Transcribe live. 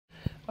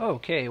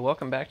Okay,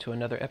 welcome back to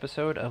another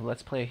episode of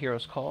Let's Play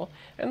Heroes Call.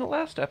 In the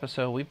last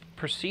episode, we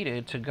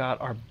proceeded to got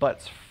our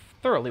butts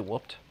thoroughly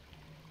whooped.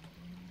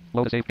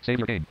 Load to save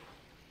your game.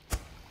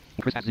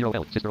 Chris has 0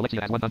 health. Sister Alexia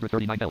has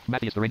 139 health.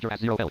 Matthias the Ranger has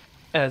 0 health.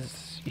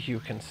 As you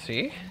can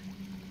see,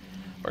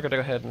 we're going to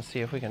go ahead and see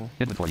if we can...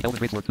 Inventory.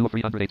 Elven Rates worth 2 of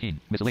 318.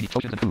 Miscellaneous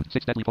potions and food.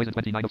 6 deadly poison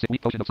 29 of 6.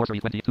 Weak potion of sorcery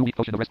 22. Weak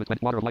potion of respite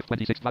 20. Water of life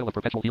 26. Vial of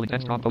perpetual healing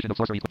 10. Strong potion of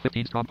sorcery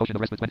 15. Strong potion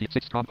of respite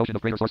 26. Strong potion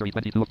of greater sorcery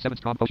 22 of 7.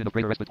 Strong potion of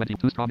greater respite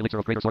 22. Strong elixir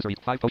of greater sorcery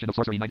 5. Potion of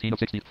sorcery 19 of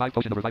 60. 5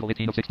 potion of revival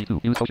 18 of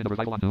 62. Use potion of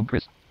revival on whom?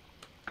 Chris.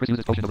 Chris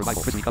uses potion of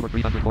revival. Chris recovered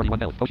 341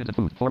 health. Potions and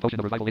food. 4 potion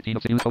of revival 18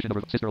 of 6. Use potion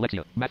of Sister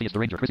Alexia. Matthias the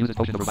Ranger. Chris uses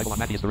potion of revival on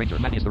Matthias the Ranger.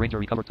 Matthias the Ranger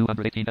recovered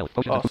 218 health.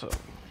 Potions and food.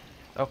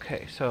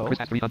 Okay, so... Chris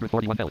has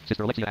 341 health.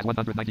 Sister Alexia has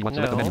 191.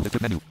 Select the No. menu.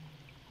 Equip menu.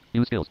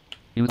 Use skills.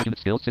 Use unit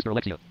skills. Sister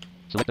Alexia.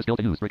 Select the skill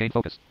to use. Regain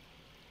focus.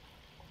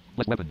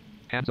 Less weapon.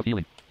 Hands of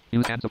healing.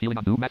 Use hands of healing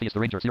on who? Matthias the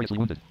Ranger. Seriously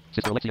wounded.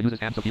 Sister Alexia uses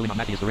hands of healing on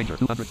Matthias the Ranger.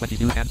 220.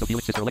 Use hands of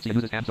healing. Sister Alexia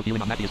uses hands of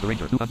healing on Matthias the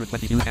Ranger.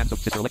 220. Use hands of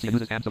Sister Alexia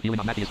uses hands of healing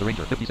on Matthias the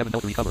Ranger. 57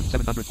 health recovered.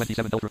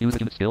 727 health. Use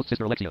unit skills.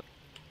 Sister Alexia.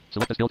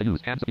 Select the skill to use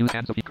hands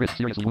of Chris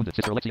seriously wounded.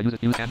 Sister Alexia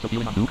use hands of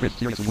healing on who? Chris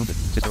seriously wounded.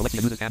 Sister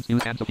Alexia uses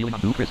hands of healing on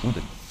who? Chris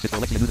wounded. Sister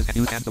Alexia uses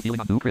hands of healing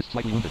on who? Chris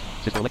slightly wounded.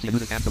 Sister Alexia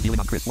uses hands of healing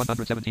on Chris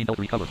 117 health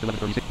recovered.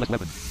 1136 less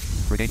weapon.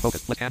 Regain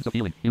focus. Less hands of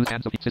healing. Use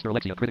hands of Sister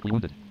Alexia critically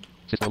wounded.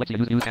 Sister Alexia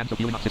use hands of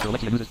healing on Sister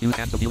Alexia uses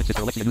hands of healing.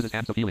 Sister Alexia uses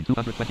hands of healing.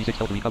 226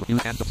 health recovered.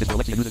 Use hands of Sister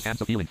Alexia uses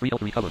hands of healing. 3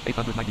 health recovered.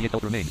 898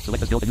 health remains.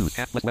 Select the skill to use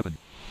hand less weapon.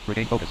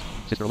 Regain focus.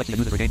 Sister Alexia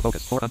uses regain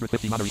focus.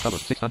 450 mana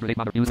recovered. 608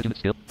 mana use unit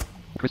skill.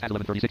 Chris has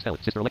 1136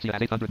 health. Sister Alexia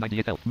has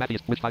 898 health.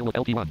 Matthias switch file with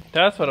LP1.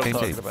 That's what I'm Game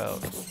talking save.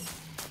 about.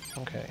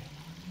 Okay.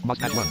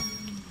 Must add 1.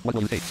 What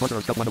will you take?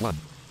 Sorcerer skill 1 to 1.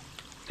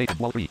 Taken.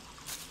 Wall 3.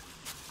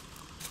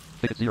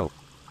 Thicket 0.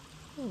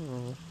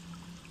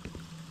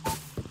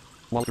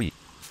 Wall 3.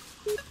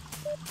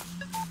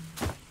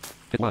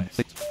 Hit 1.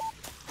 6.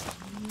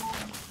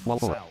 Wall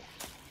 4.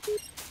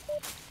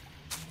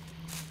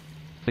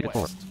 Thicket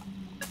 4.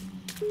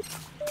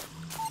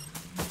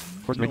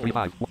 First ring 3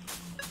 5.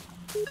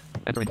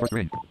 Entering first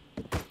ring.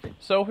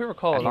 So if we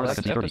recall, in the As last far as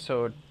I can see,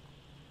 episode,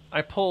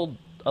 I pulled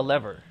a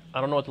lever.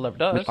 I don't know what the lever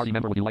does. Which party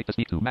member would you like to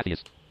speak to?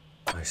 Matthias.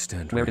 I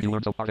stand Where ready. did you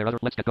learn so far? There other.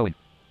 Let's get going.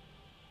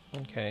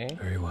 Okay,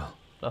 Very well.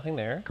 nothing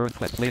there. Current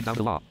quest. Laying down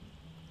the law.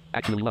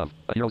 Actually love.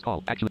 A hero's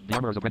call. Actually, the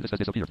armorer's apprentice has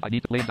disappeared. I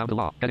need to laying down the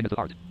law. Getting into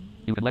the art.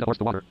 You can let a horse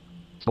to water.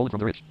 Stolen from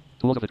the rich.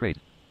 Tools of the trade.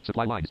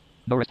 Supply lines.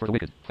 No rest for the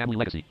wicked. Family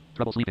legacy.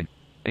 Trouble sleeping.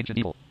 Ancient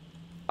evil.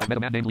 I met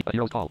a man named a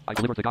hero's call. I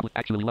delivered the goblet.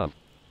 Actually love.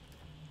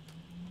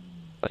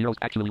 A hero's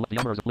actually love. The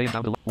armorer's laying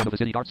down the law. One of the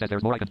city guards says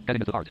there's more I can get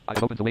into the art. I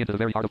have opened the way into the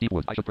very heart of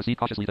Deepwood. I should proceed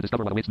cautiously to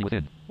discover what awaits me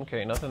within.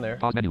 Okay, nothing there.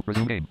 Pause menu.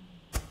 Resume game.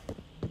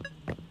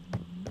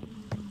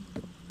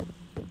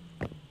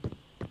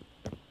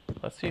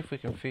 Let's see if we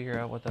can figure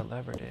out what that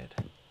lever did.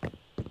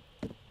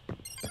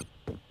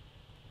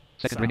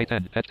 Second ring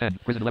 10. Edge 10.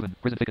 Prison 11.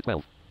 Prison thicket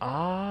 12.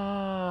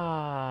 Ah.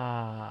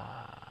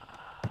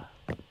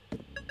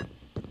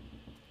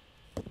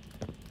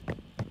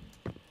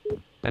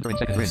 Entering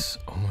second ring. This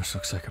almost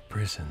looks like a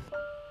prison.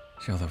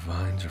 See how the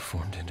vines are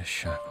formed into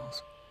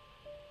shackles.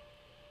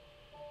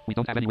 We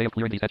don't have any way of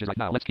clearing these edges right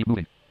now. Let's keep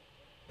moving.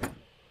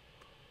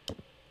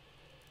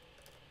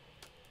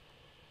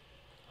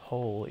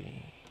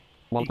 Holy.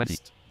 Wall 20.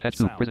 East. Edge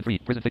 2. South. Prison 3.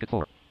 Prison thicket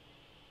 4.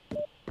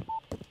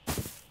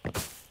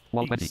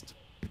 Wall 20. East.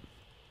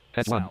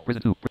 Edge 1. South.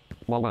 Prison 2.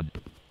 Wall 1.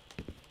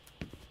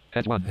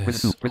 Edge 1. This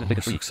Prison 2. Prison thicket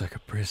almost 3. looks like a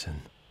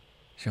prison.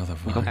 See how the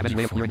We don't have vines any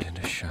way are of clearing formed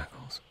into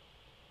shackles.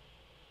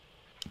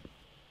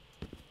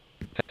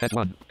 Edge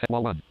 1.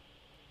 Wall 1.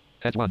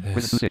 Edge 1. Prison 2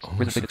 This 6. Prison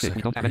almost thicket looks 6. like We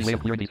a don't have any way of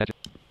prison. clearing these edges.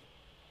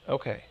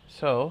 Okay,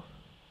 so...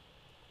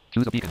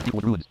 Choose a beacon.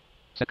 Deepwood Ruins.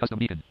 Set custom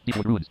beacon.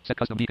 Deepwood Ruins. Set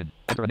custom beacon.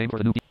 Enter a name for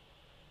the new beacon.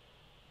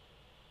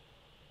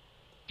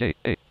 J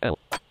A L.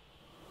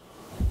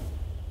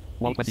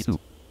 Wall 22.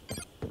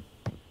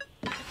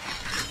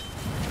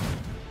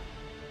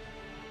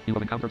 You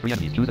have encountered 3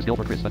 enemies. Choose a skill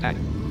for Chris. Attack.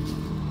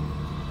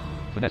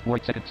 Finesse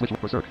Warwick second switch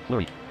berserk.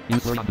 Flurry.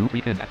 Use flurry on do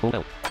 3 pin at full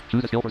health.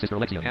 Choose a skill for Sister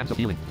Alexia. Hands of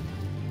healing.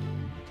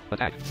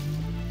 Attack.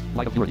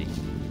 Light of purity.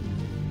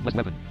 Less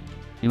weapon.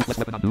 Use less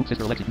weapon on Duke,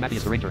 Sister Alexia,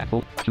 Matthias the Ranger at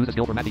full. Choose a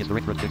skill for Matthias the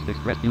Ranger.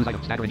 Express. Use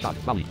item. Staggering shot.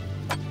 Volley.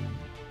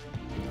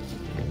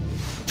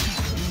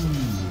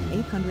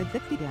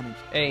 860 damage.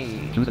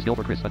 Hey. Choose a skill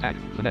for Chris. Attack.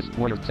 Finesse.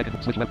 Warrior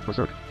second switch left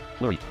berserk.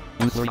 Flurry.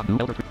 Use flurry on Duke.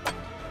 Elder.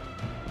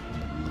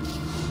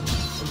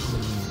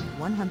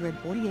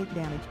 148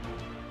 damage.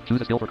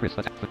 Choose a skill for Chris.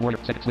 Attack. Warrior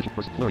second switch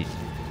berserk. Flurry.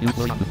 Use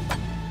flurry on Duke.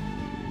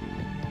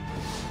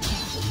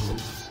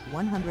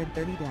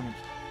 130 damage.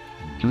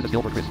 Choose a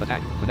skill for Chris.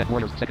 Attack. Finesse.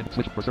 Warrior second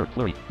switch berserk.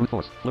 Flurry. Brute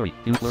force. Flurry.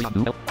 Use flurry on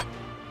Duke.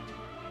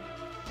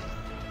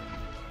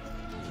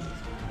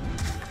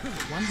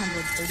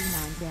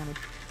 139 damage.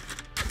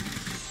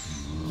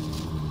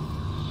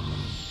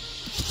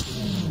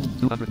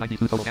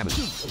 292 total damage.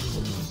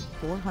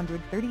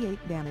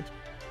 438 damage.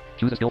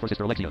 Choose a skill for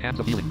Sister Alexia. Hands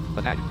of healing.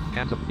 Attack.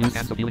 Use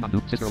hands of healing on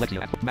Duke. Sister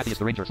Alexia. Matthias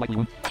the Ranger. Slightly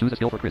wound. Choose a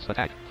skill for Chris.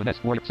 Attack.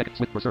 Finesse. Warrior second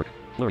switch berserk.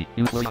 Flurry.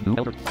 Use flurry on Duke.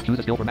 Elder. Choose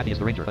a skill for Matthias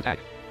the Ranger. Attack.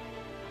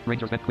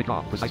 Ranger's Vent. Quick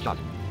draw. Precise shot.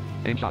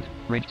 Aim shot.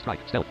 Ranged strike.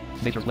 Stealth.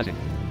 Nature's Blessing.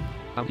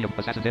 Bounty of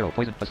Assassin's Arrow.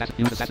 Poison. Assassin.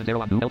 Use Assassin's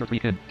Arrow on new Elder 3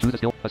 kin. Choose a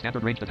skill. A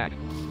standard ranged attack.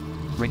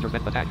 Ranger's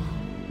Vent. Attack.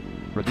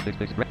 Repeat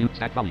this. Use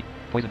stack volley.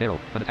 Poison arrow.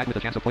 An attack with a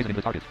chance of poisoning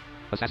the target.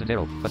 Assassin's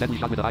Arrow. A deadly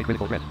shot with a high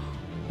critical threat.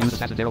 Use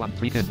Assassin's Arrow on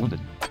 3 kin. Wounded.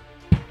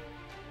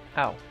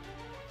 Ow.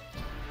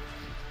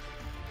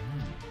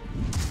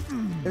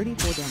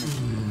 34 damage.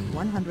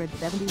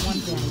 171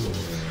 damage.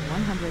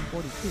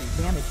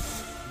 142 damage.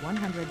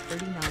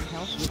 139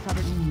 health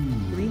recovered.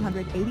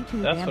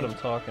 382 That's damage. what I'm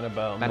talking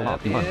about. Battle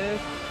log, Matthew. P1.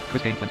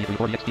 Chris gained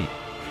 2340 XP.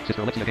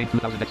 Sister Alexia gained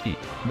 2000 XP.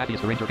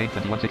 Matthias the Ranger gained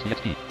 2160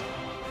 XP.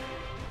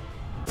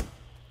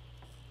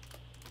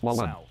 Wall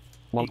 1. South.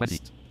 Wall 20.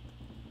 East.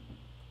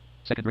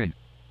 Second ring.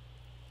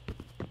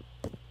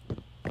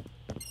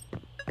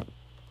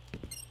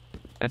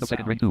 End of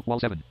second South. ring 2. Wall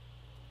 7.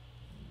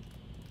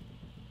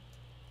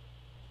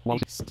 Wall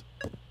 6. East.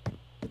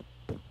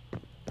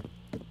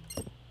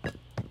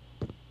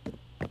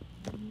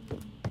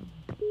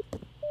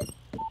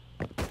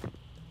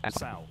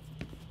 South.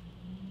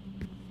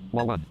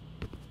 Wall 1.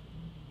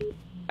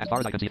 As far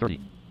as I can see 30.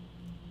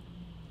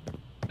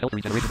 Health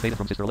regeneration data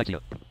from Sister Alexia.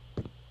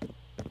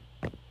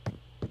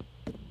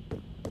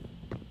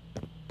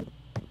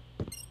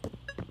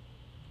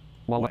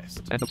 Wall 1.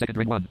 West. End of second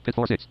ring 1. Fifth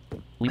 4 6.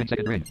 Leaving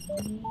second ring.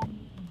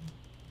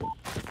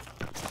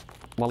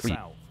 Wall 3.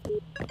 South.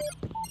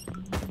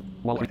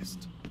 Wall 3.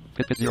 West.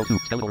 Fifth 0 2.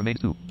 Skeletal remains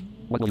 2.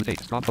 What will you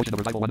take? Strong potion of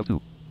revival 1 of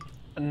 2.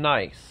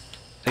 Nice.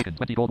 Taken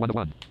 20 gold 1 of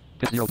 1.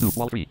 Fifth 0 2.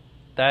 Wall 3.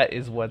 That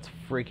is what's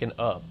freaking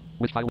up.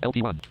 Which file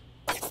LP 1.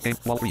 Game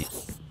Wall 3.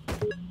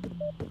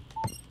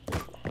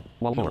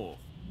 Wall 4. North.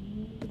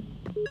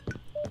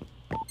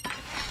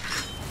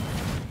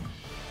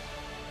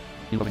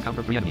 You have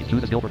encountered 3 enemies.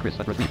 Choose a skill for Chris.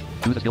 Let's retreat.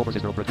 Choose a skill for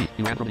Sister. Retreat.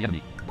 You ran from the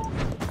enemy.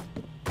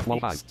 Wall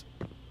 5. East.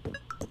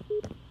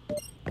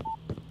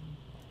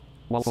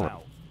 Wall 4.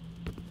 South.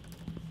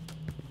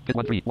 Hit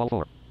 1 3. Wall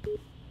 4.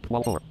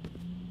 Wall 4.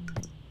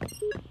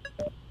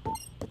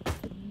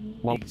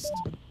 Wall. East.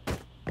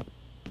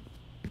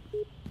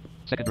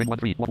 Second ring 1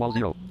 3. Wall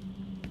 0.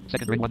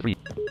 Second ring 1 3.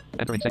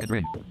 Entering second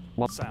ring.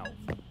 Wall. South.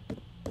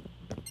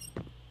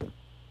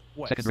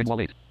 West. Second ring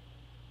wall 8.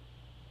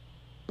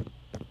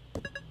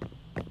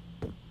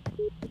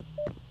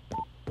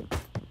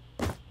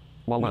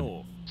 Wall 1.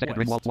 North. Second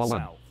ring wall West. 1.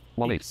 South.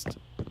 Wall 8. East.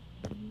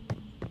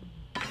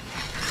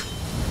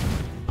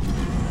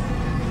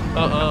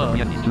 Uh-uh.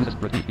 3 enemies. Choose a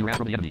retreat. You ran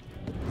from the enemy.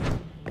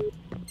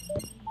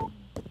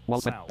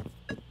 Wall 20. South.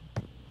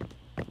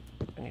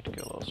 I need to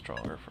get a little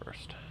stronger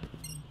first.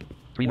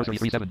 3 nursery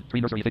West. 3 7.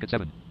 3 nursery thicket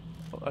 7.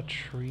 A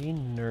tree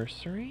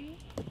nursery?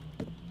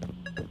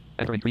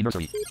 Entering 3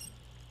 nursery.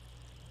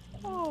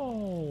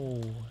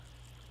 Oh.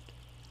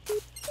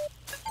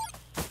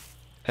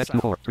 Head 2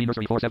 4. 3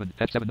 nursery 4 7.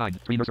 Head 7 9.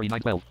 3 nursery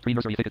 9 12. 3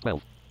 nursery thicket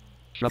 12.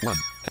 Shrub 1.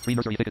 Head 3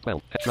 nursery thicket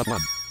 12. Head shrub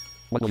 1.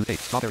 What will you take?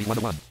 Strawberry 1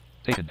 to 1.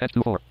 Taken. Head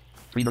 2 4.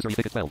 3 nursery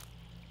thicket 12.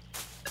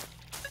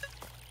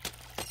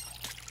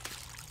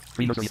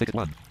 3 nursery thicket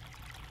 1.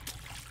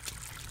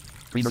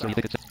 3 nursery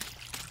thicket 7.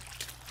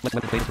 Let's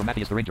weapon data from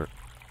Matthias the Ranger.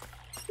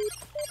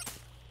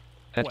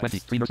 Head 20.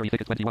 West. 3 nursery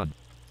thicket 21.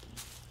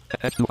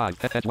 Head 2 5.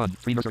 Head 1.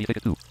 3 nursery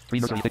thicket 2. 3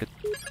 nursery South. thicket.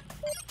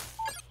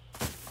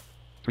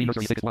 3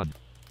 nursery thicket 1.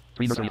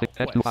 3 nursery South. thicket.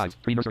 Head 2 5. West.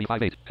 3 nursery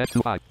 5 8. Head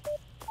 2 5.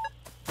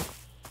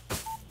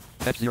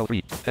 Head 0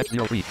 3. Head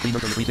 0 3. 3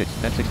 nursery 3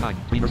 6. Head 6 9.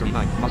 3 nursery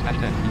 9. Must dash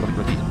 10. You have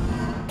retreat.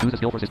 Choose a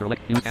skill for Sister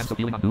Elect. Use hands of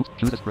healing on moves.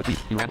 Choose a retreat.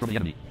 You ran from the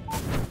enemy.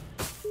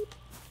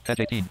 Head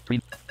 18.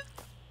 3.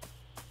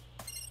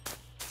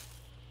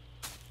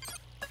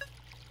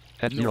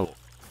 Head 0. North.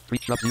 3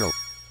 shrub 0.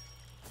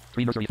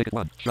 3 nursery thicket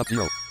 1. Shrub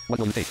 0. What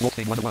will you take?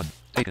 Wolfsbane 1 to 1.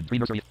 Taken. 3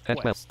 nursery. Head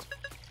 12. West.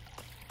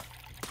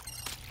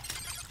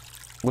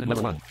 Wooden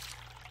lever 1.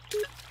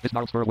 This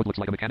gnarled spur wood looks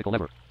like a mechanical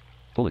lever.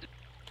 Pull it.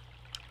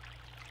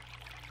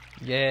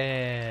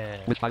 Yeah.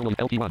 Which file will you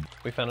LP 1?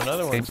 We found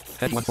another one. Games.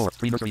 Head 1 4.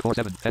 3 nursery 4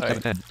 7. Head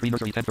Alright. 7 10. 3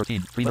 nursery 10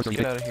 13. 3 Let's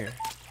nursery get 6. out of here.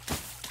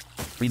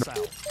 3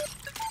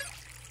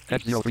 South.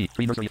 Head 0 3.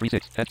 3 nursery 3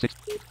 6. Head 6.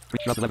 3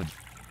 shrub 11.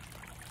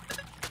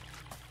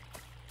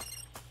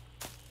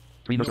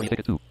 3 nursery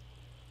thicket 2.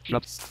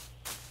 Shrub. East.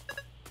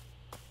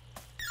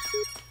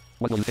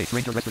 What will you take?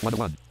 Ranger rested 1 to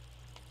 1.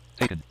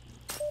 Taken.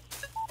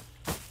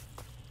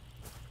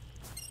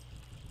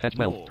 Head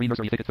 12. North. 3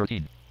 nursery thicket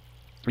 13.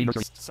 3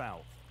 nursery. East.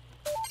 South.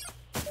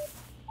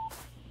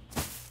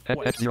 Head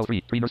West. 0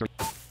 3. 3 nursery.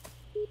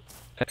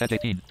 Head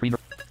 18. 3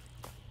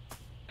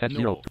 Head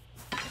 0. North.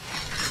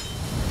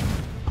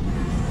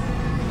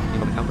 You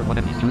have encountered 1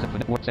 enemy. Choose a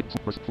network set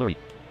for flurry.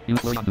 Use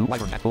flurry on 2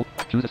 wyvern at full.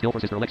 Choose a skill for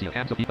Sister Alexia.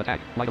 Hands of deep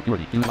attack. Light of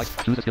purity. Use light.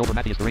 Choose a skill for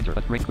Matthias the Ranger.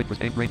 A great quick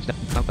restrain range step.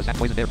 Mount assassin.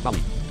 Poison air.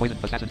 Volley. Poison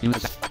assassin. Use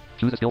assassin.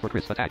 Choose a skill for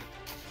Chris. Attack.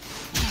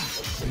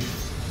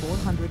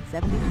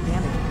 472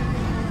 damage.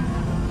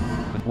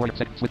 And warrior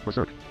second swift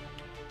berserk.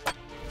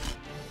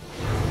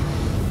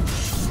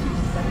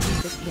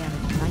 76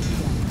 damage. 90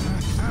 damage.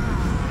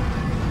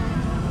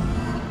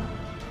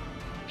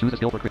 Choose a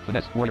skill for Chris.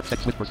 Finesse. Warrior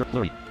second swift berserk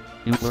flurry.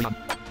 Use flurry on.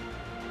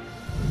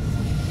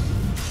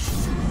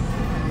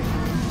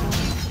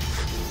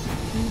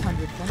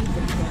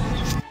 226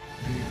 damage.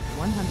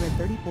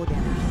 134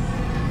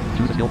 damage.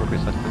 Choose a skill for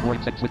Chris.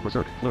 Warring Sex with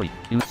Berserk. Flurry.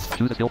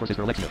 Choose a skill for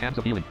Sister Alexia. Hands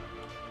of Healing.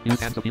 Use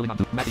Hands of Healing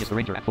on Matthias the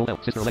Ranger at full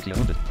health. Sister Alexia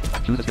wounded.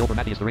 Choose a skill for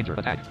Matthias the Ranger.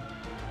 Attack.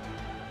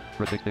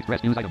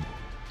 Express. Use item.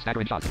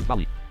 Staggering shot.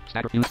 Volley.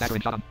 Use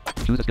staggering shot on.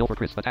 Choose a skill for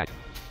Chris. Attack.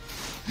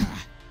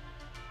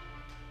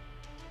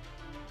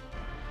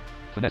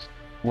 Finesse.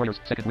 Warriors.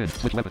 Second wind.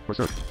 Switch weapon.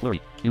 Berserk.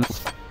 Flurry.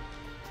 Use.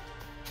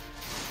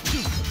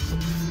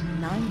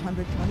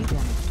 920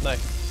 damage.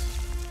 Nice.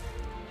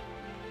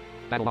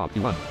 Battle log.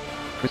 You won.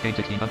 Chris gained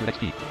 1600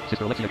 XP.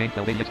 Sister Alexia gained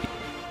 1280 XP.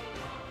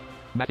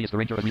 Matthias the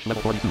Ranger has reached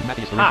level 42.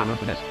 Matthias the Ranger learned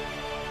finesse.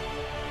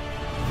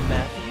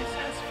 Matthias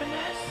has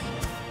finesse?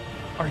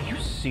 Are you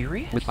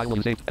serious? Which file will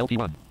you save?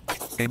 LP1.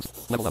 Games.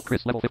 Level up.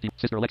 Chris. Level 50.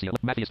 Sister Alexia.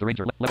 Matthias the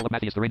Ranger. Level up.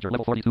 Matthias the Ranger.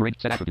 Level 42. Range.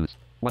 Set attributes.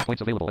 1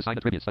 points available. Assigned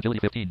attributes. Agility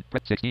 15.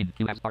 Prep 16.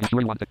 You have. Are you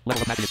sure you want to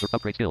level up Matthias or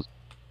upgrade skills?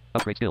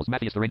 Upgrade skills.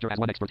 Matthias the Ranger has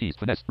 1 expertise.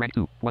 Finesse. Rank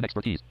 2. 1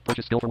 expertise.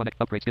 Purchase skill for 1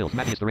 upgrade skills.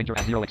 Matthias the Ranger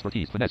has 0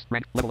 expertise. Finesse.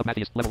 Rank. Level up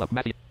Matthias. Level up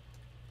Matthias.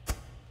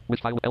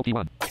 Which file?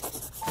 LP1.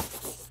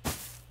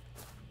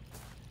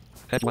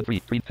 Hedge 1 3.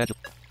 3. Hedge.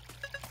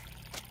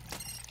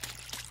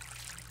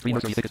 3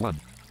 nursery thicket 1.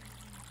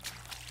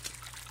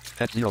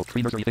 Hedge 0.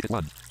 3 nursery thicket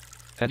 1.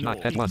 Hedge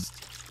 9. Hedge 1.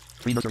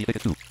 3 nursery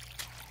thicket 2.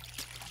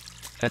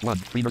 Hedge 1.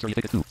 3 nursery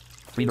thicket 2.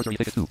 3 nursery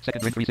thicket 2.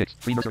 Second ring 3 6.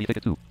 3 nursery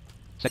thicket 2.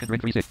 Second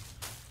ring 3 6.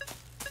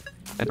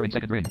 Entering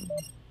second ring.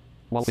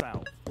 Wall.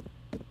 South.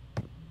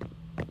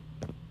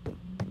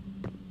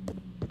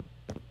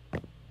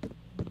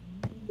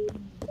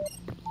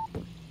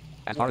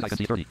 As far as I can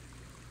see 30.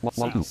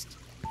 Wall 2.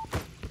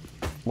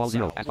 Wall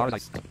 0. As far as I...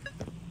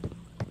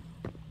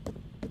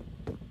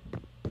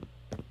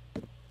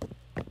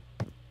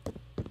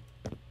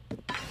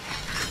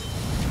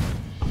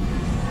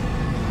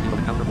 You will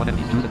encounter 1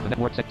 enemy's choose the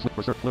network sex with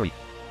Berserk Flurry.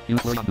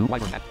 Use Flurry on Boo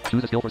Wyvern at.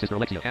 Choose a skill for Sister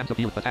Alexia. Hands of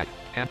Healing. Attack.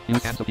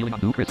 Use Hands of Healing on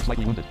Boo Chris.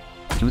 Slightly wounded.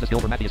 Choose a skill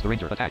for Matthias the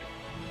Ranger. Attack.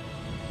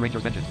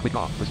 Ranger's Vengeance. Quick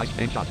draw. Precise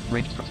aim shot.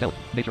 Ranged stealth.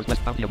 Nature's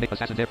Blessed Bounty of Make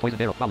Assassin's Air.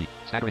 Poison Arrow. Volley.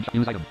 Staggering shot.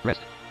 Use item.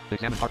 Rest.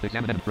 Examine heart.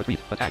 Examine enemy. Retreat.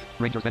 Attack.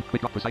 Ranger's Vent.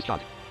 Quick draw. Precise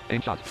shot.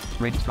 Aim shot.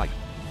 Ranged strike.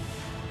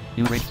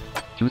 Use range.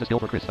 Choose a skill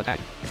for Chris. Attack.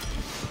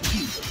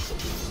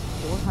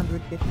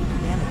 450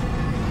 damage.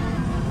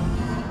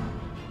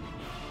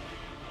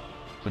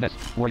 Finesse.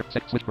 Warrior.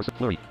 Sex. Switch. Berserk.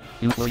 Flurry.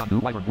 Use Flurry on Boo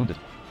Wyvern. Wounded.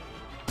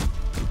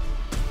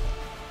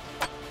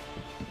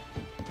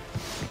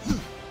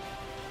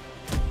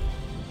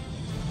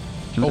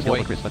 Choose a skill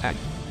for Chris. Attack.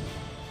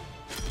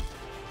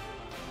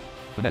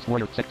 Finesse.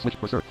 Warrior. Sex. Switch.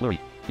 Berserk. Flurry.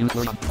 Use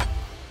Flurry on...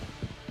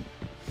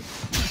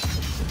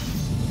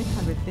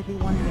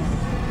 651 damage.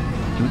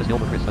 Choose a skill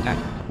for Chris. Attack.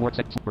 Ward.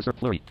 Sex. Berserk.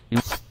 Flurry.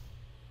 Use...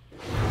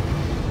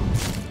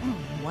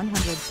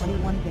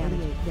 121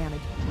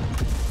 damage.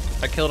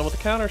 I killed him with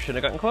the counter. Should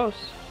have gotten close.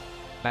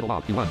 Battle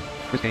log. You won.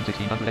 Chris gained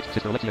 1600 X.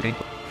 Sister Alexia gained...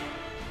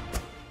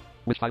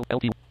 Which file?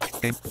 LP.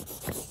 Game.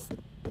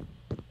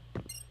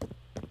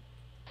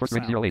 First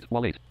ring 08.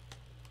 Wall 8.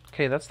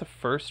 Okay, that's the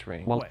first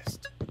ring. Wall.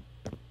 West.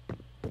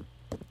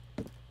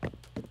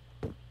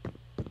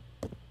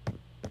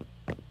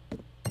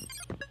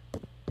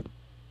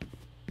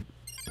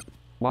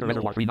 Water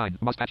reservoir 39.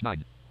 Moss patch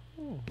 9.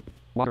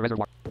 Water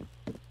reservoir.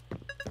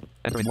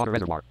 Entering water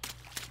reservoir.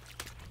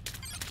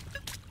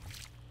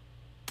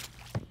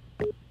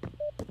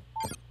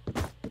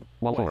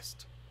 Wall 4.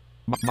 West.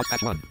 Moss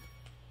patch 1.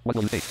 What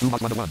will you take? 2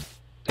 Moss 1 to 1.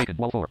 Taken.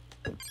 Wall 4.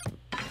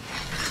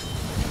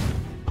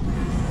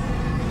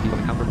 You have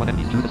encountered 1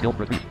 enemy. Choose a skill for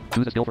retreat.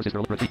 Choose a skill for Sister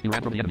Retreat. You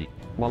ran from the enemy.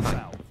 Wall 9.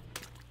 South.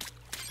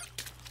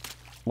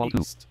 Wall 2.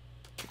 East.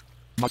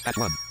 Moss patch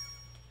 1.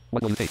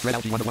 What will you take? Red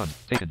algae 1 to 1.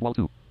 Taken. Wall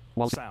 2.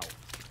 Wall 6. South.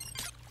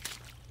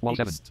 Wall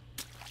 7. East.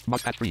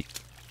 Moss patch 3.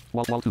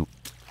 Wall 2.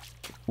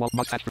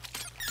 Moss patch 3.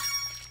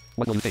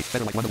 What will you take?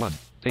 Better like 1 to 1.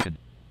 Taken.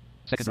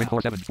 Second ring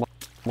 4 7.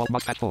 Wall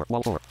Moss patch 4.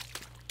 Wall 4.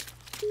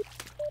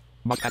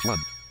 Moss patch 1.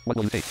 What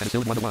will you take?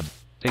 Penicillin 1 to 1.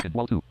 Taken.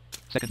 Wall 2.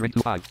 Second ring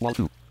 2 5. Wall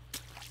 2.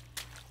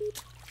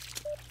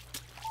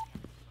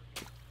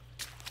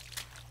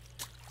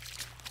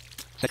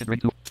 Second ring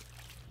 2.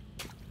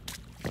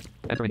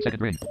 Entering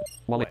second ring.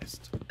 Wall 8.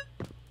 West.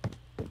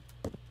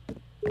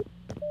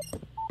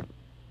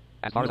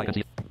 As far as I can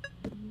see.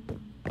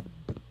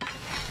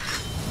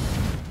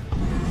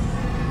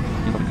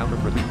 You have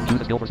encountered retreat.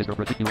 Choose a skill for Sister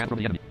Retreat. You ran from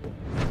the enemy.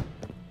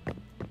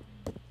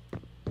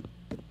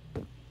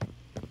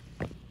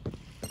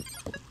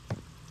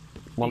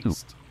 Wall 2.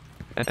 East.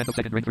 End of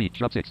second ring 3.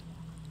 Shrub 6.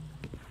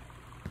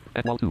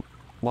 And wall 2.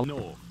 Wall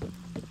North.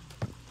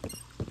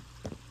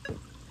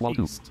 Wall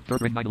 2. East.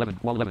 Third ring 9 11.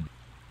 Wall 11.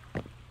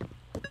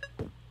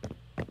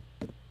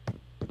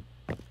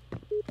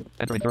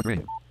 Entering third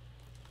ring.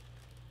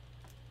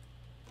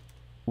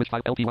 Which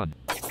file? LP1.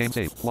 Game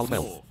save. Wall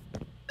 12. North.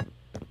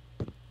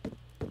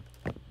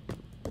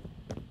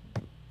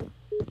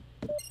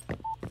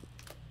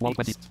 Wall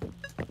 20. East.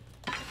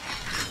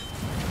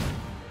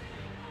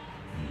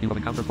 You have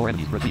encountered 4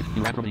 enemies. Retreat.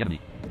 You ran from the enemy.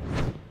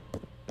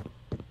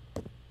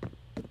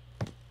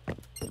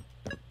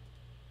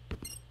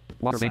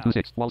 Water vein 2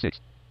 6. Wall 6.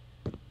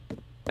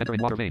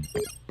 Entering water vein.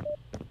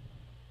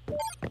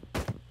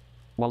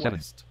 Wall 7.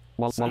 West.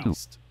 Wall 2.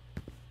 South.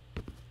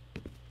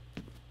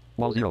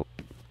 Wall 0.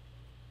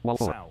 Wall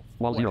 4. South.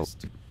 Wall 0.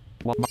 West.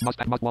 Wall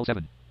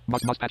 7.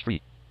 Must patch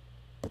 3.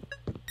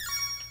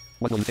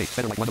 What will you take?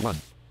 Better like 1 to 1.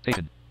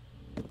 Taken.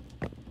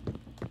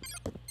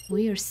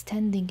 We are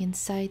standing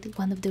inside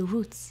one of the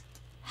roots.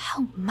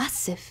 How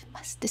massive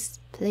must this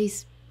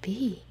place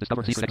be?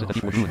 Discover secret exit to Let's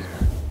deep go ruins. for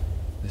sure.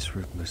 This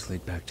route must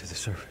lead back to the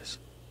surface.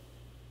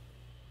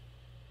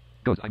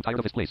 Good. I'm tired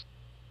of this place.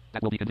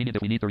 That will be convenient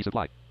if we need to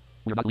resupply.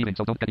 We're not leaving,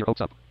 so don't get your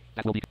hopes up.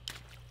 That will be...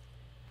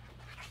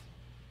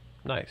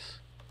 Nice.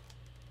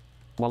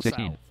 Wall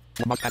 16.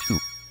 Must patch 2.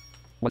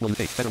 What will you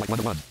take? Better like 1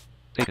 to 1.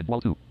 Taken.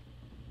 Wall 2.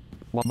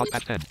 Wall must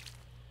patch 10.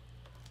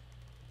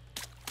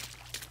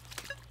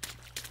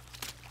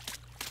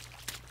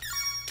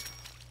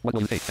 What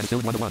will you take?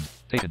 Penicillin 1 to 1.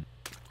 Taken.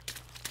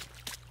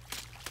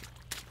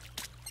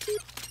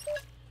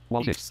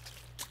 Wall 6.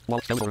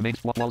 Wall skeletal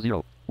remains. Wall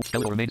 0.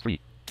 Skeletal remains 3.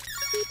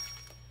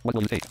 What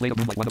will you take? Blade of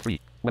Moonlight 1 of 3.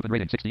 Weapon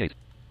rating 68.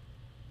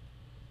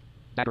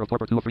 Dagger of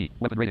Torpor 2 of 3.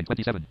 Weapon rating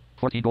 27.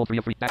 14 gold 3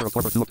 of 3. Dagger of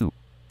Torpor 2 of 2.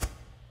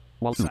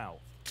 Wall 2. South.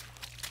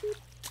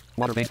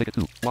 Water vein thicket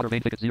 2. Water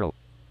vein thicket 0.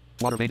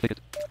 Water vein thicket.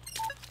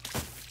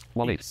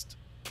 Wall 8. East.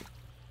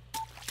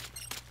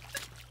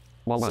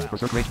 Wall 1. South.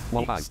 Berserk range.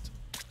 Wall 5. East.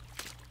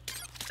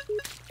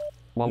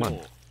 Wall 1.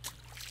 North.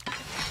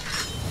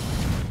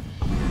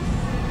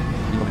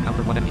 You have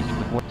encountered one enemy.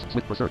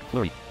 Swift Berserk.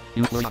 Flurry.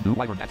 Use Flurry on new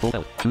Wyvern at full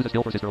health. Choose a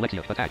skill for Sister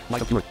Alexia. Attack.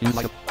 Light of Fury. Use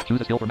Light of... Choose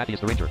a skill for Matthias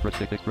the Ranger.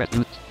 Rest.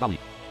 Use Volley.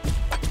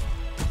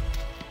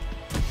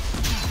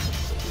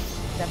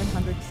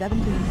 717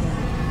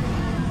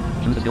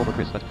 damage. Choose a skill for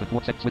Chris. That's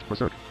what set Swift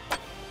Berserk.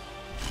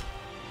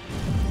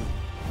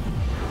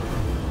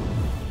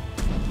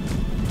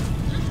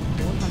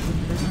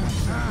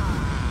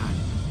 439.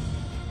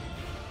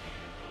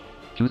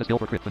 Choose a skill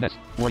for Crit. Finesse.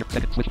 Warrior.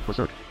 Second. Switch.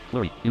 Berserk.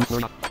 Flurry. Use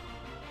Flurry on...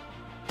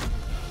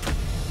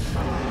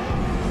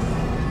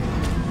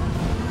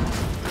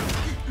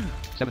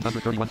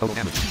 731 total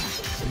damage.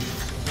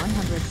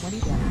 120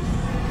 damage.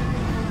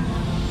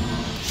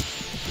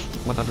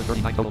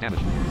 139 total damage.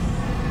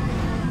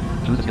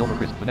 Choose a skill for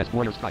Chris. Finesse.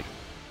 Warrior Strike.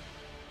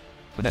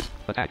 Finesse.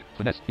 Attack.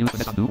 Finesse. Use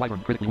Finesse on new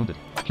Wyvern. Critically wounded.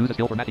 Choose a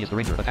skill for Matthias the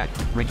Ranger. Attack.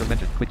 Ranger's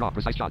Vengeance. Quick draw.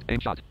 Precise shot. Aim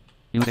shot.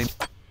 Use aim.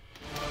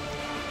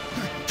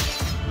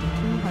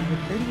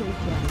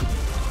 238 damage.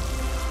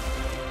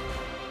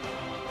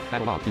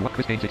 Battle log. You want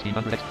Chris gain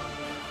 1600 X.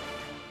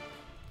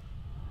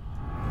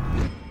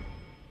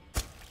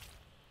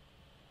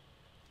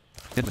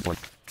 Inventory.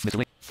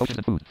 Miscellaneous. Potions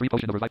and food. Free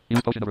potion of revival.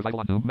 Use potion of revival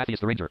on Doom. Matthias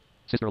the Ranger.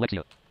 Sister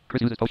Alexia.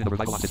 Chris uses potion of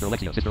revival on Sister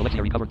Alexia. Sister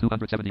Alexia recovered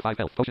 275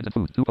 health. Potions and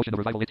food. 2 potion of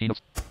revival 18 of...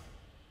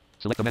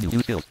 Select the menu.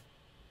 Use skills.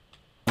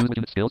 Use which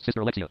unit skills.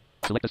 Sister Alexia.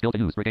 Select the skill to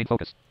use. Regain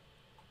focus.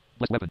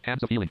 Bless weapon.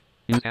 Hands of healing.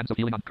 Use hands of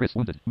healing on Chris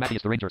wounded.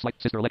 Matthias the Ranger. Slight.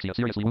 Sister Alexia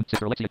seriously wounded.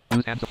 Sister Alexia.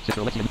 Use hands of...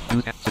 Sister Alexia.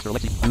 Use hands. Sister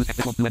Alexia. Use hands.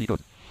 This won't do any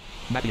good.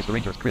 Matthias the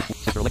Ranger. Chris.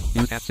 Sister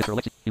Alexia. Use hands. Sister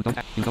Alexia. You don't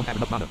have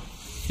enough mana.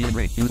 Healing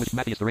rain. Use which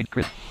Matthias the Ranger.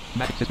 Chris.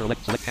 Matthias. Sister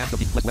Alexia. Select hands of...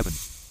 Bless weapon.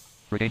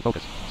 Regain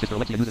focus. Sister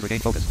Alexia uses regain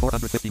focus.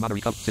 450 mana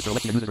recovered. Sister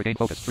Alexia uses regain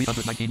focus.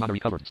 319 mana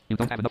recovered. You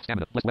don't have enough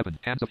stamina. Bless weapon.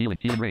 Hands of healing.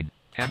 Healing rain.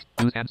 Hands.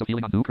 Use hands of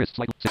healing on new Chris.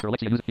 Slight. Sister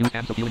Alexia use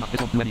hands of healing on...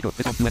 This won't do any good.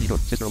 This won't do any good.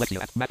 Sister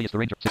Alexia at Matthias the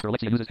Ranger. Sister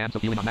Alexia uses hands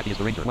of healing on Matthias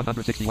the Ranger.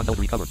 161 health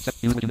recovered.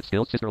 Set. Use which unit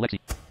skills. Sister Alexia.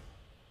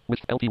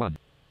 Which LP1.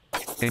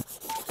 Game.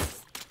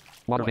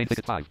 Water vein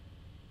thicket 5.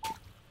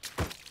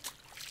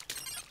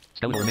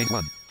 Skeletal remains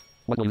 1.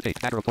 What will you take?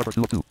 Dagger of Torpor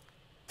 2 of 2.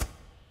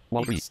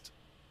 Wall 3. East.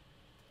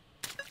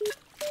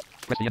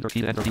 Press the enter key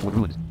to enter Deepwood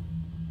Ruins.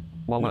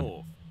 Wall 1.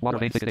 North. Water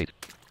vein West. thicket 8.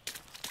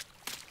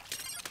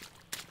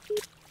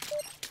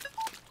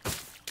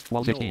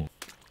 Wall 16. North.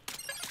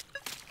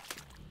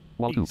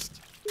 Wall 2. East.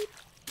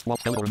 Wall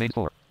skeletal remains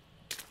 4.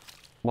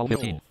 Wall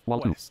 15. North.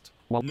 Wall 2. West.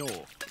 Wall...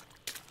 North.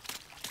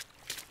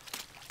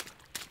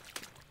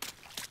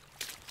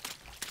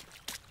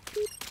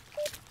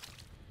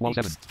 Wall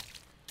 7. East.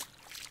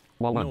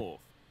 Wall 1. North.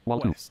 Wall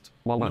 2. West.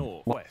 Wall 1.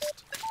 North. Wall...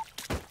 West.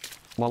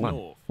 Wall 1.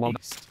 North. Wall...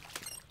 East.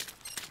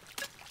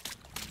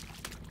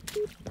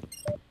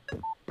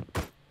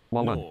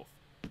 Wall 1. North.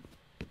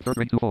 Third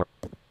ring 2-4.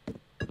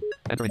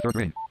 Entering third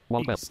ring.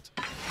 Wall 12. East.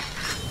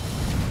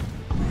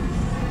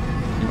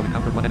 You have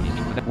encountered one enemy.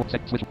 Step 1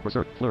 sec switch.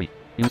 Berserk. Flurry.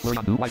 Use Flurry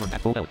on new Wyvern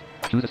at full health.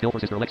 Choose a skill for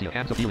Sister Alexia.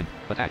 Hands of healing.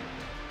 Attack.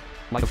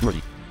 Light of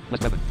Purity.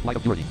 Bless weapon. Light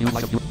of Purity. Use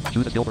Light of Purity.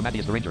 Choose a skill for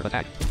Matthias the Ranger.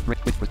 Attack. Quick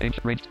range.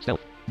 Ranged.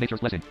 Stealth.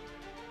 Nature's Blessing.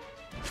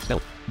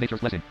 Stealth.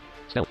 Nature's Blessing.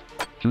 Stealth.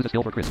 Choose a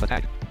skill for Chris.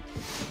 Attack.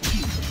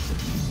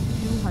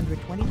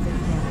 226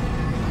 damage.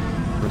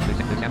 First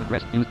examine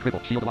rest. Use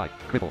cripple. Shield alive.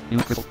 Cripple.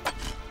 Use cripple.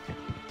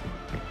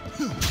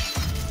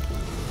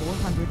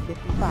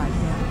 455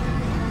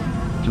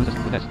 damage. Choose a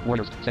finesse.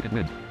 Warriors. Second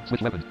wind.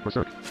 Switch weapons.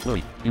 Berserk.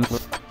 Flurry. Use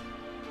flurry.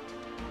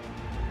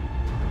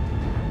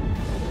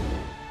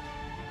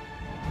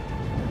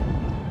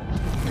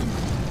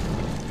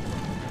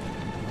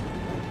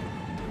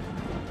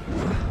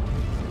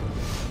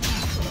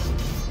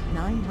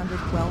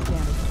 $912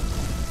 damage.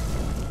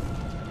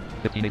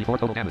 1584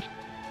 total damage.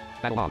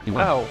 Battle log. You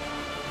won. Wow.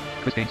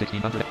 Chris gained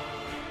 1600.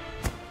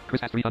 Chris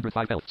has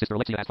 305 health. Sister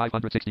Alexia has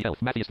 560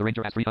 health. Matthias the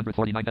Ranger has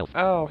 349 health.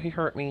 Oh, he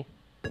hurt me.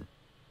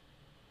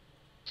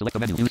 Select the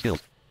menu. Use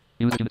skills.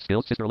 Use unit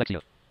skills. Sister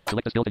Alexia.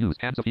 Select the skill to use.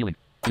 Hands of healing.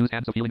 Use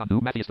hands of healing on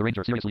who? Matthias the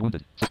Ranger, seriously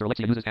wounded. Sister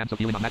Alexia uses hands of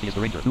healing on Matthias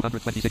the Ranger.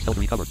 226 health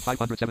recovered.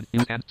 507.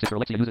 Use hands. Sister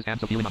Alexia uses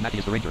hands of healing on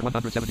Matthias the Ranger.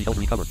 170 health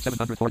recovered.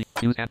 740.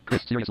 Use hand.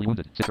 Chris seriously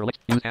wounded. Sister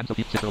Alexia use hands of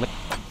healing. Sister Alexia.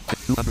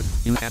 200.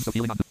 Use hands of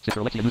healing on. Sister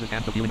Alexia uses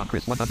hands of healing on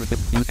Chris.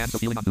 150. Use hands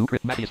of healing on who?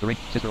 Chris. Matthias the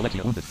Ranger. Sister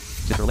Alexia wounded.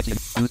 Sister Alexia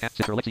use hands.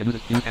 Sister Alexia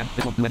uses use hands.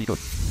 This won't do any good.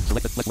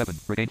 Select the select weapon.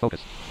 Regain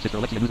focus. Sister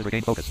Alexia uses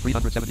regain focus.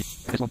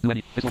 370. This won't do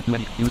any. This won't do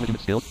any. Use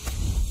unit skills.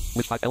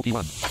 Which 5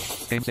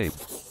 LP1. Game save.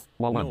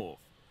 Wall 1. North.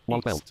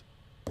 Wall 12. East.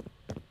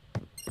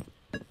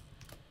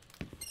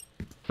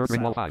 Third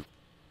ring wall 5.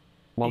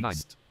 Wall 9.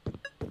 East.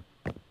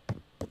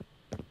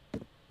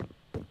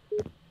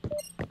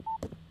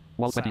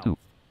 Wall 22.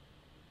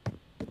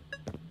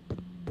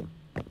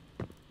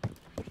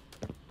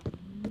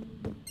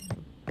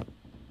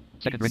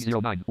 Second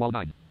ring 09. Wall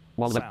 9.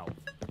 Wall 11. South.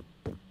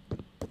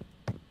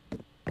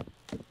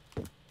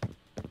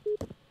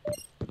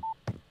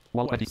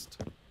 Wall 20. West.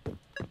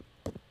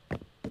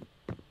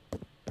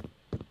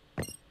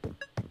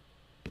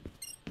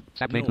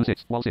 Sap lane North.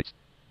 26. Wall 6.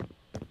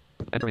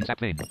 Entering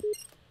sap lane.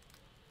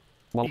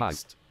 Wall 5.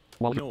 East.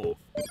 Wall North.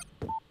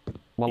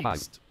 Wall 5.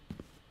 East.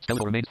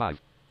 Skeletal remains 5.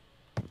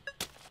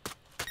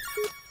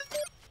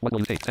 What will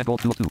you take? 10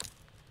 gold 2 of 2.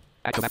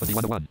 Active apathy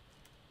 1 to 1.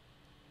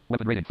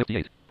 Weapon rating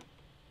 58.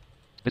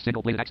 This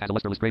single bladed axe has a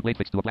lusterless gray blade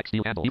fixed to a black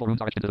steel handle. Evil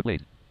runes are etched into the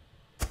blade.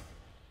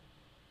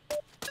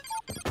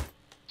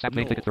 Sap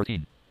lane No. thicket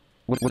 13.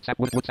 Wood sap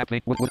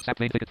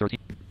lane thicket 13.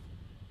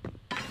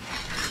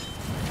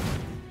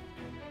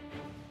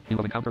 You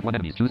have encountered 1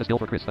 enemy. Choose a skill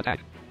for Chris. Attack.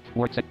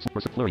 Ward set for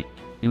flurry.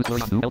 Use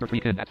flurry on new elder 3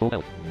 pin at full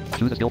health.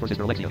 Choose a skill for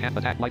Sister Alexia. Hand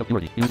attack. Light of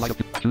purity. Use light of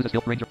purity. Choose a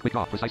skill. Ranger. Quick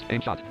draw. Precise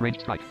aim shot.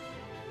 Ranged strike.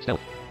 Stealth.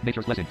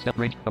 Nature's lesson. Stealth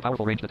range. A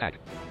powerful ranged attack.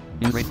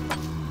 Use range.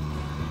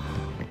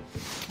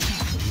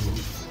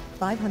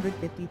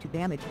 552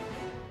 damage.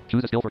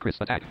 Choose a skill for Chris.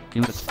 Attack.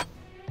 Use a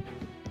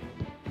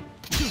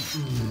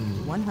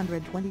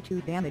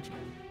 122 damage.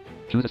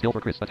 choose a skill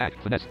for Chris. Attack.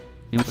 Finesse.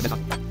 Use finesse on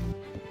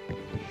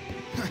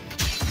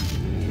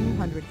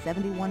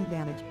 271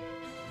 damage.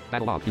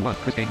 battle log. You won.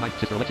 Chris gained 9.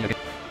 Sister Alexia.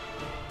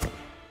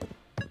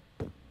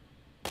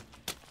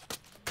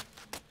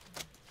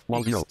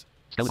 Wall 0. East.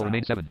 Skeletal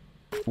remains 7.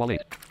 Wall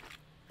 8.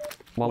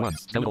 Wall 1.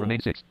 West. Skeletal North.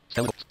 remains 6.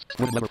 Skeletal.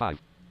 Wooden lever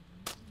 5.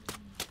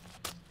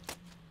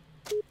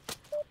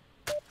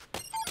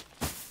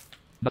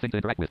 Nothing to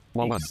interact with.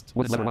 Wall 1. East.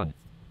 Wooden lever South. 1.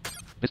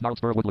 This gnarled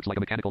spur wood looks like a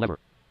mechanical lever.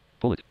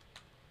 Pull it.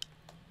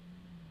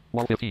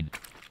 Wall 15.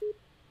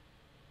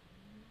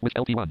 With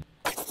LT1.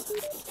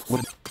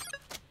 Wooden.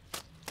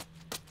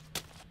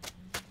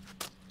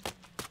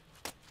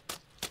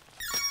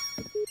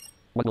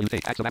 What will you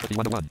take? Axe of apathy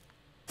 1 to 1.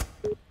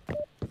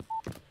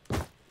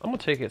 I'm gonna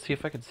take it, see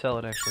if I can sell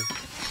it actually.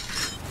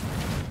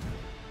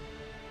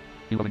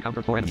 You have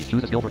encountered 4 enemies.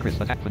 Choose a skill for Chris.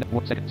 Attack for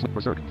 1 second. Slip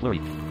berserk. Flurry.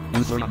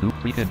 Use flurry on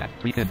noob. 3 pin at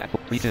 3 pin at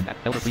 3 pin at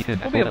elder 3 pin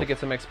at We'll be able to get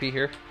some XP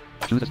here.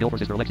 Choose a skill for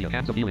Sister Alexia.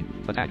 Hands of healing.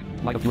 Attack.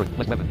 Light of pure.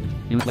 Less weapon.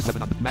 Use less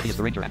weapon on Matthias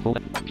the Ranger at full.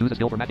 Choose a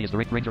skill for Matthias the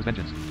Ranger's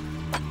vengeance.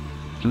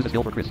 Choose a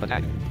skill for Chris.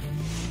 Attack.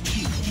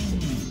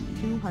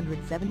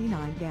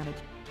 279 damage.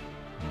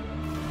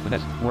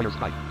 Finesse. Warrior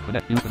strike.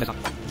 Finesse. Use finesse on.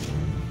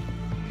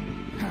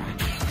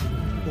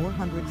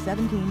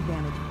 417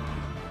 damage.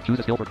 Choose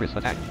a skill for Chris.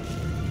 Attack.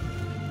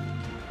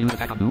 Use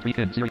attack on noob. 3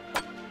 pin. Series.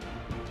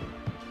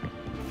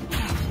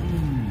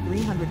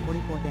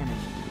 344 damage.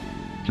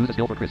 Choose a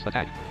skill for Chris.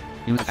 Attack.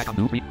 Use attack on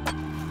noob. 3.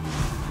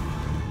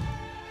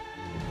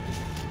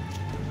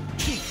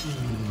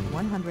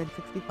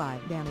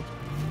 165 damage.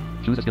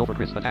 Choose a skill for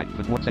Chris. Attack.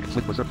 With 1 second.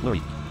 Slip berserk.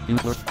 Flurry.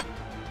 Use flurry.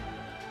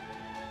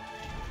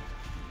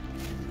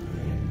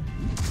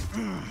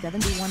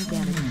 71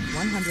 damage.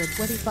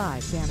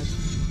 125 damage.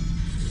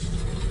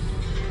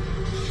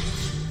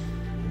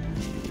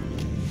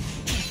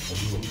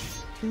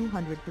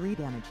 203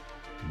 damage.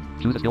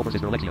 Choose a skill for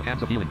Sister Alexia.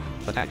 Hands of healing.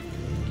 Attack.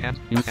 Hands.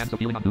 Use hands of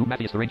healing on noob.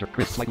 Matthias the Ranger.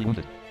 Chris slightly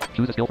wounded.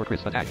 Choose a skill for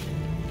Chris. Attack.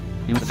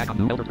 Use attack on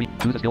noob. Elder 3.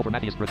 Choose a skill for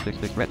Matthias. Chris 6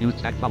 threat. Use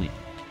stack volley.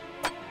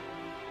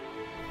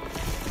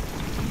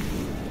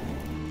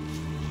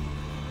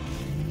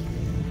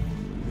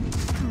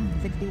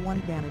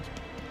 $61 damage.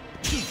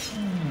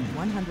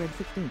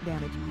 116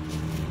 damage.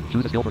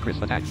 Choose a skill for Chris.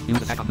 Attack.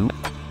 Use attack on noob.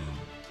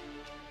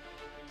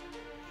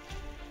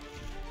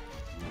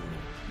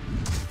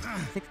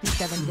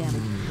 67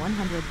 damage.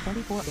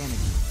 124 damage.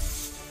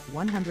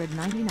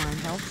 199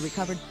 health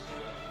recovered.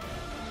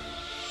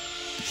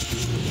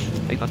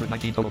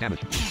 819 total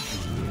damage.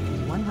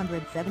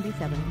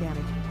 177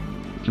 damage.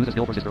 Choose a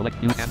skill for Sister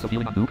Alexia. Use hands of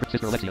healing on noob.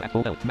 Sister Alexia at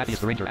full health. Matthias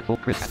the Ranger at full.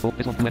 Chris at full.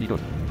 This won't do any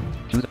good.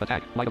 Choose a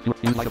attack. Light of pure.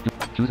 Use light of pure.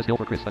 Choose a skill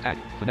for Chris. Attack.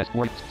 Finesse.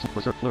 Warrior.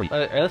 Berserk. Flurry.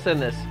 Let's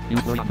end this.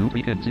 Use flurry on noob.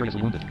 3 pin.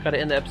 Seriously wounded. Gotta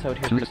end the episode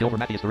here. Choose a pretty skill soon. for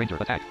Matthias the Ranger.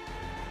 Attack.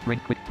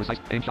 Range quick. Precise.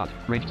 Aim shot.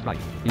 Ranged strike.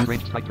 Use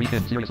ranged strike. 3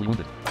 pin. Seriously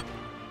wounded.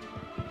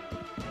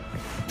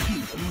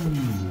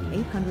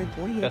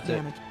 848 That's it.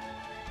 damage.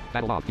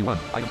 Battle log, Q1.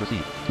 Items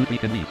received. 2-3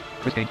 pin leads.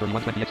 Chris gained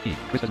 3120 XP.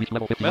 Chris has reached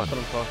level 51. That's what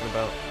I'm talking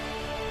about.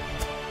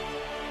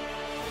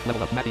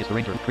 Level up, Matthias the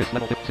Ranger. Chris,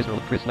 level 50. Sister,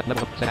 Chris,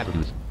 level up. Set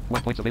attributes.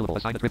 1 points available.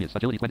 Assigned attributes.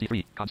 Agility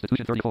 23.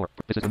 Constitution 34.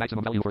 This is the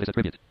maximum value for his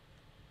attribute.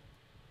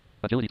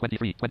 Agility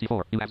 23,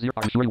 24. You have 0.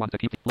 Are you sure you want to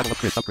keep level up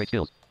Chris? Upgrade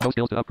skills. No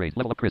skills to upgrade.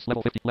 Level up Chris.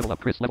 Level 50. Level up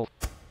Chris. Level.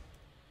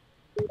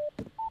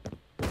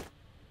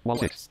 Wall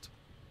 6.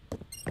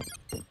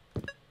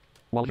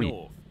 Wall 3.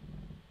 North.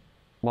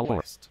 Wall 4.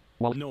 West.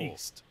 Wall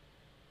North.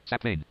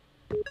 Sap vein.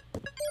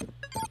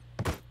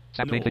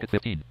 Sap vein thicket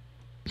 15.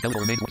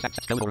 Skeletal remains.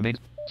 Skeletal remains.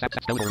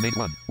 Skeletal remains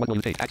 1. What will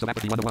you take? Acts of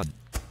apathy 1 to 1.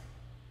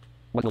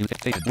 What will you take?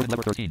 Taken. Wooden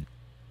lever 13.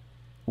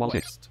 Wall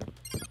 6. West.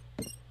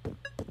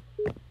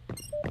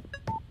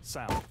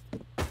 South.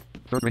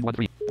 Third ring 1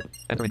 3.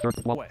 Entering third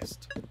wall.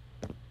 West.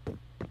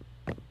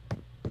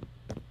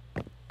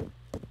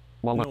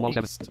 Wall 1. Wall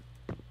 7. Northeast.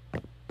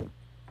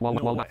 Wall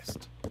 1. Wall 9.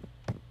 Northwest.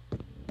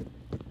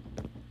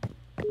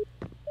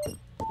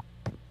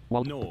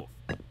 Wall North.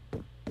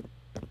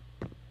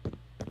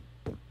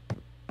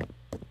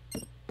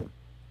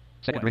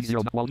 second ring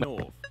 0. Wall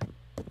North.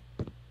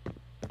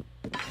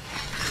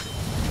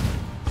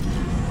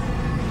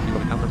 You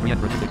have encountered 3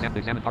 enemies.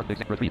 Examine part.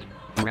 Retreat.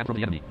 You ran from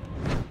the enemy.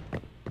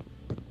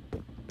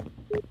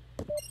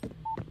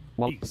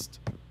 Wall. East.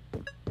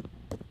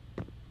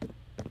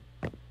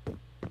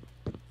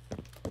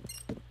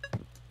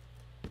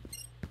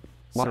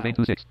 Water vein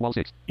South. 2-6. Wall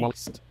 6. Wall.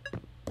 East.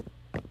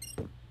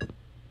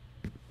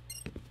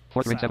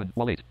 Fourth ring South. 7.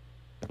 Wall 8.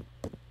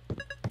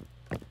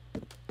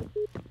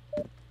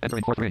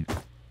 Entering fourth ring.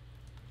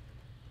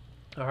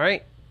 All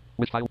right.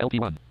 Which file?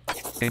 LP1.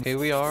 Game. Here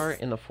we are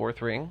in the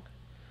 4th ring.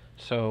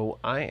 So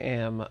I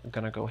am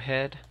going to go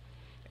ahead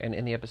and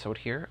end the episode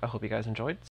here. I hope you guys enjoyed.